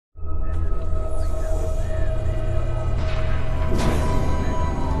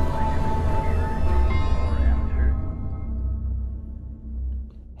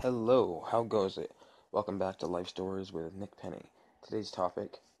Hello, how goes it? Welcome back to Life Stories with Nick Penney. Today's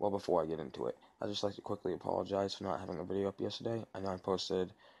topic, well, before I get into it, I'd just like to quickly apologize for not having a video up yesterday. I know I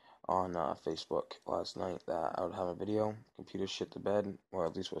posted on Facebook last night that I would have a video. Computer shit the bed, or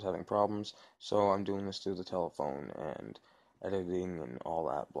at least was having problems, so I'm doing this through the telephone and editing and all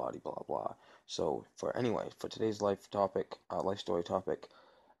that blah blah blah. So, for today's life story topic,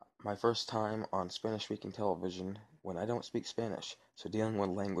 my first time on Spanish-speaking television when I don't speak Spanish, so dealing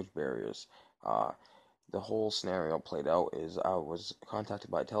with language barriers. Uh, the whole scenario played out is I was contacted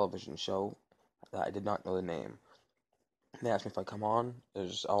by a television show that I did not know the name. They asked me if I come on. I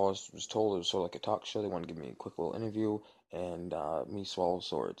was told it was sort of like a talk show. They wanted to give me a quick little interview and me swallow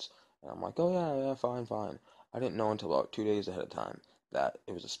swords. And I'm like, oh yeah, fine, fine. I didn't know until about 2 days ahead of time that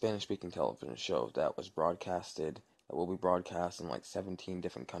it was a Spanish-speaking television show that was broadcasted, that will be broadcast in like 17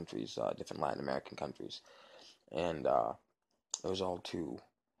 different countries, different Latin American countries. And it was all to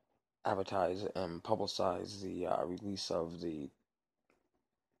advertise and publicize the release of the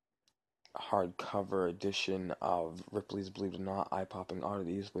hardcover edition of Ripley's Believe It or Not Eye-Popping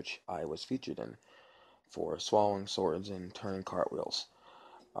Oddities, which I was featured in for swallowing swords and turning cartwheels.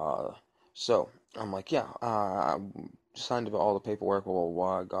 Uh, so I'm like, yeah, I signed up all the paperwork, blah blah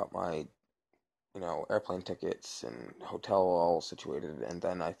blah. I got my airplane tickets and hotel all situated, and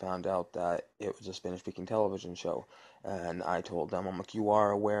then I found out that it was a Spanish-speaking television show, and I told them, I'm like, you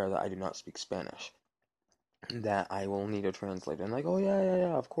are aware that I do not speak Spanish, that I will need a translator, and like, oh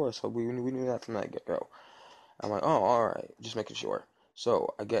yeah, of course, so we knew that from that get-go. I'm like, oh, alright, just making sure.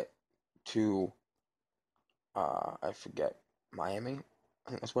 So I get to, I forget, Miami? I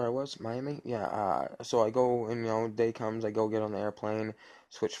think that's where I was, Miami? Yeah, so I go, and day comes, I go get on the airplane,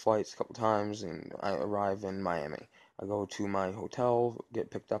 switch flights a couple times, and I arrive in Miami. I go to my hotel, get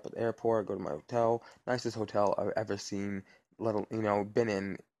picked up at the airport, go to my hotel, nicest hotel I've ever seen, been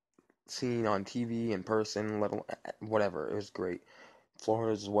in, seen on TV, in person, whatever, it was great.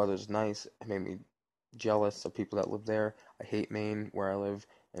 Florida's weather's nice, it made me jealous of people that live there. I hate Maine, where I live,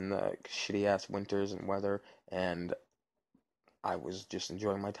 in the shitty ass winters and weather, and I was just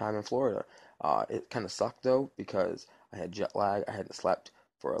enjoying my time in Florida. It kind of sucked though because I had jet lag. I hadn't slept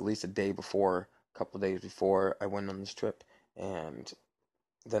for at least a day before, a couple of days before I went on this trip, and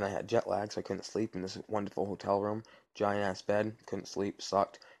then I had jet lag, so I couldn't sleep in this wonderful hotel room. Giant ass bed, couldn't sleep,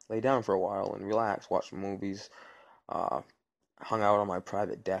 sucked. Lay down for a while and relaxed, watched some movies. Uh, Hung out on my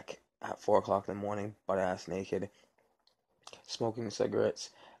private deck at 4 o'clock in the morning, butt ass naked, smoking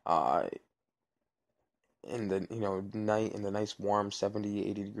cigarettes. Uh, in the night, in the nice warm 70,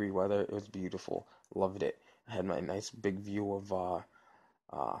 80 degree weather, it was beautiful. Loved it. I had my nice big view of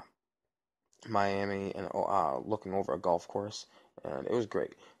uh, Miami and looking over a golf course, and it was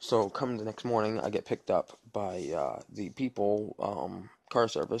great. So come the next morning, I get picked up by the people car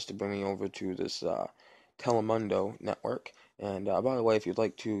service to bring me over to this Telemundo network. And by the way, if you'd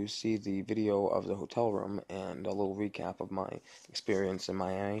like to see the video of the hotel room and a little recap of my experience in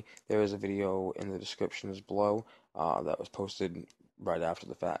Miami, there is a video in the descriptions below that was posted right after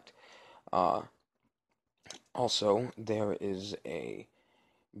the fact. Uh, Also, there is a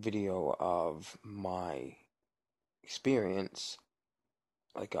video of my experience,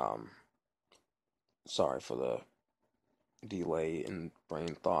 like, sorry for the delay in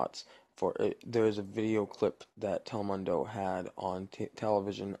brain thoughts. For it, there is a video clip that Telemundo had on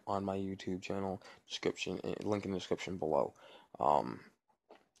television on my YouTube channel. Link in the description below. Um,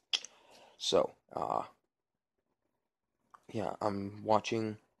 so, yeah, I'm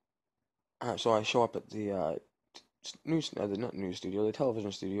watching. So I show up at the not news studio, the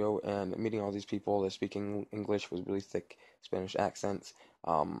television studio, and meeting all these people. They're speaking English with really thick Spanish accents.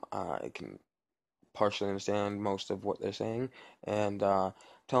 I can partially understand most of what they're saying, and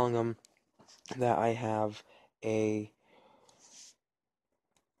telling them that I have a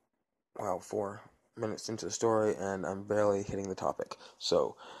 4 minutes into the story, and I'm barely hitting the topic.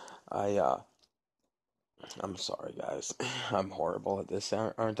 So I I'm sorry, guys. I'm horrible at this,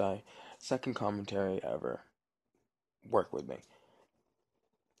 aren't I? Second commentary ever. Work with me.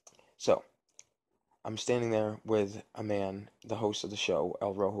 So I'm standing there with a man, the host of the show,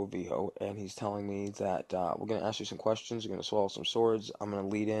 El Rojo Vijo, and he's telling me that we're going to ask you some questions, you're going to swallow some swords, I'm going to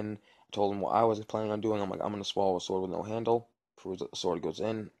lead in. I told him what I was planning on doing. I'm like, I'm going to swallow a sword with no handle, proves that the sword goes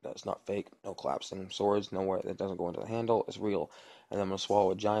in, that's not fake, no collapsing swords, nowhere that doesn't go into the handle, it's real. And then I'm going to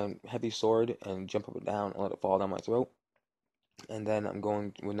swallow a giant heavy sword and jump up and down and let it fall down my throat. And then I'm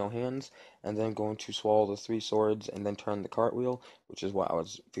going with no hands, and then going to swallow the 3 swords and then turn the cartwheel, which is what I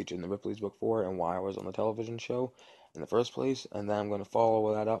was featured in the Ripley's book for and why I was on the television show in the first place. And then I'm going to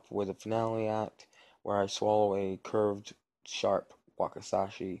follow that up with a finale act where I swallow a curved, sharp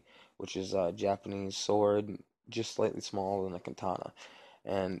wakizashi, which is a Japanese sword, just slightly smaller than a katana.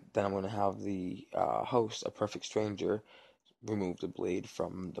 And then I'm going to have the host, a perfect stranger, remove the blade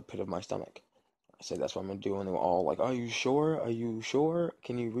from the pit of my stomach. I said, that's what I'm gonna do, and they were all like, "Are you sure? Are you sure?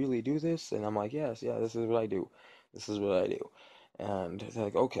 Can you really do this?" And I'm like, "Yes, yeah, this is what I do. This is what I do." And they're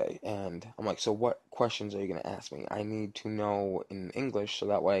like, "Okay." And I'm like, "So what questions are you gonna ask me? I need to know in English so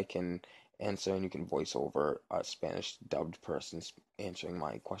that way I can answer, and you can voice over a Spanish dubbed person answering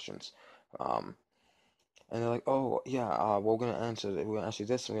my questions." Um, and they're like, "Oh, yeah, we're gonna answer. We're gonna ask you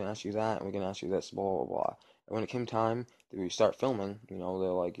this. We're gonna ask you that. And we're gonna ask you this. Blah blah blah." And when it came time to start filming, they're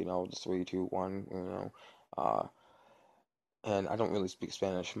like, the 3, 2, 1, uh, and I don't really speak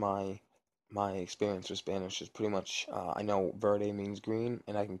Spanish. My experience with Spanish is pretty much I know verde means green,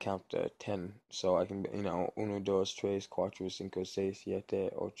 and I can count to 10. So I can, uno, dos, tres, cuatro, cinco, seis,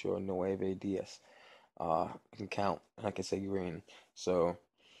 siete, ocho, nueve, diez. I can count, and I can say green. So.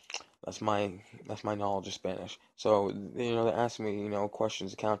 That's my that's my knowledge of Spanish. So they ask me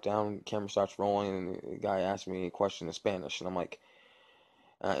questions. The countdown, camera starts rolling, and the guy asks me a question in Spanish, and I'm like,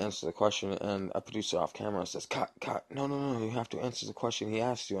 I answer the question, and a producer off camera says, "Cut, cut! No, no, no! You have to answer the question he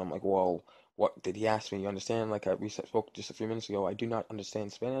asked you." I'm like, "Well, what did he ask me? You understand? Like we spoke just a few minutes ago. I do not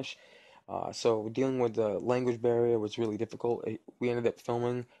understand Spanish." So dealing with the language barrier was really difficult. We ended up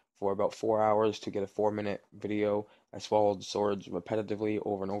filming for about 4 hours to get a 4-minute video. I swallowed swords repetitively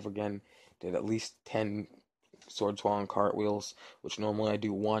over and over again. Did at least 10 sword swallowing cartwheels, which normally I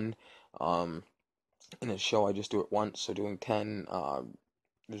do one. Um, in a show, I just do it once, so doing 10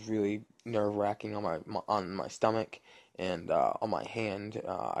 was really nerve-wracking on my stomach and on my hand.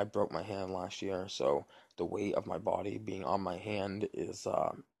 I broke my hand last year, so the weight of my body being on my hand is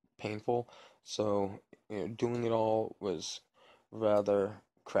painful. So doing it all was rather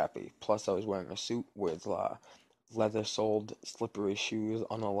crappy. Plus, I was wearing a suit with leather-soled slippery shoes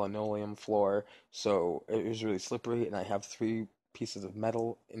on a linoleum floor, so it was really slippery, and I have 3 pieces of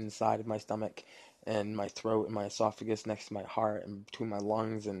metal inside of my stomach and my throat and my esophagus next to my heart and between my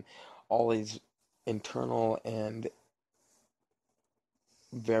lungs and all these internal and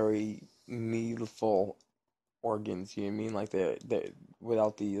very needful organs. You know what I mean? Like they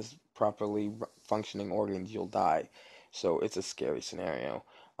without these properly functioning organs, you'll die. So it's a scary scenario.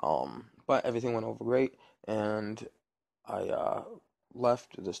 But everything went over great, and I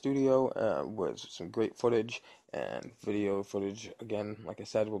left the studio with some great footage and video footage. Again, like I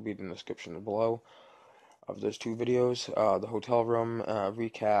said, will be in the description below of those 2 videos. The hotel room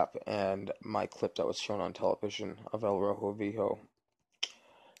recap and my clip that was shown on television of El Rojo Vijo.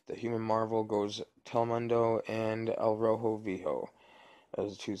 The human marvel goes Telemundo and El Rojo Vijo.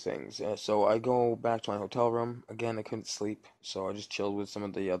 Those are 2 things. So I go back to my hotel room. Again, I couldn't sleep, so I just chilled with some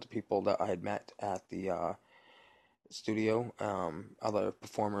of the other people that I had met at the studio, other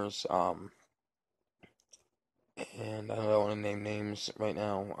performers, and I don't want to name names right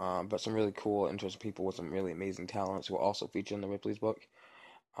now, but some really cool, interesting people with some really amazing talents who are also featured in the Ripley's book.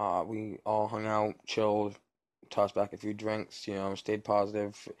 We all hung out, chilled, tossed back a few drinks, stayed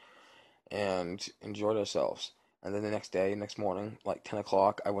positive, and enjoyed ourselves. And then the next day, next morning, like 10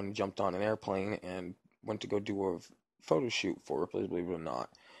 o'clock, I went and jumped on an airplane and went to go do a photo shoot for Ripley's Believe It or Not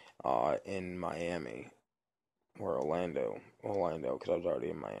in Miami or Orlando, because I was already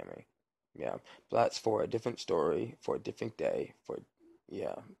in Miami. Yeah, but that's for a different story, for a different day,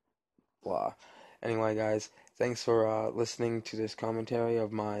 yeah, blah. Anyway, guys, thanks for listening to this commentary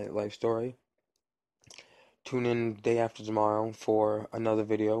of my life story. Tune in day after tomorrow for another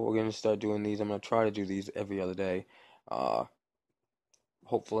video. We're going to start doing these. I'm going to try to do these every other day. Uh,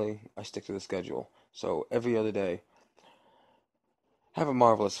 Hopefully, I stick to the schedule. So, every other day. Have a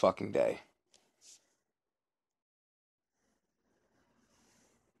marvelous fucking day.